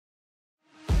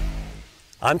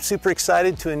I'm super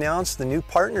excited to announce the new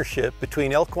partnership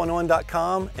between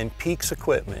Elk101.com and PEAX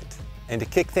Equipment. And to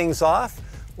kick things off,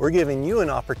 we're giving you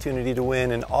an opportunity to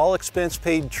win an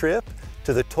all-expense-paid trip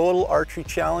to the Total Archery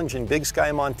Challenge in Big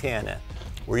Sky, Montana,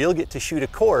 where you'll get to shoot a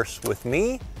course with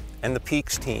me and the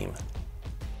PEAX team.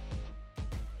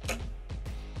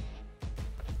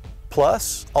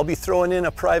 Plus, I'll be throwing in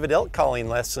a private elk calling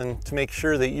lesson to make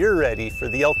sure that you're ready for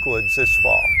the elk woods this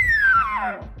fall.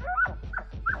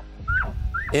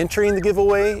 Entering the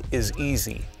giveaway is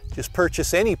easy. Just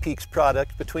purchase any PEAX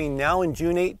product between now and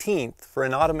June 18th for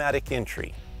an automatic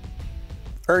entry.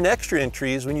 Earn extra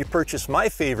entries when you purchase my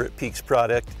favorite PEAX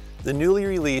product, the newly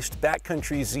released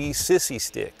Backcountry Z Sissy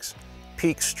Sticks,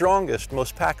 PEAX' strongest,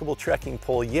 most packable trekking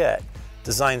pole yet,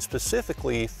 designed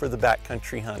specifically for the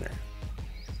backcountry hunter.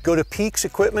 Go to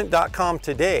PEAXequipment.com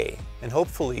today, and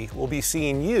hopefully we'll be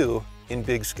seeing you in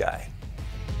Big Sky.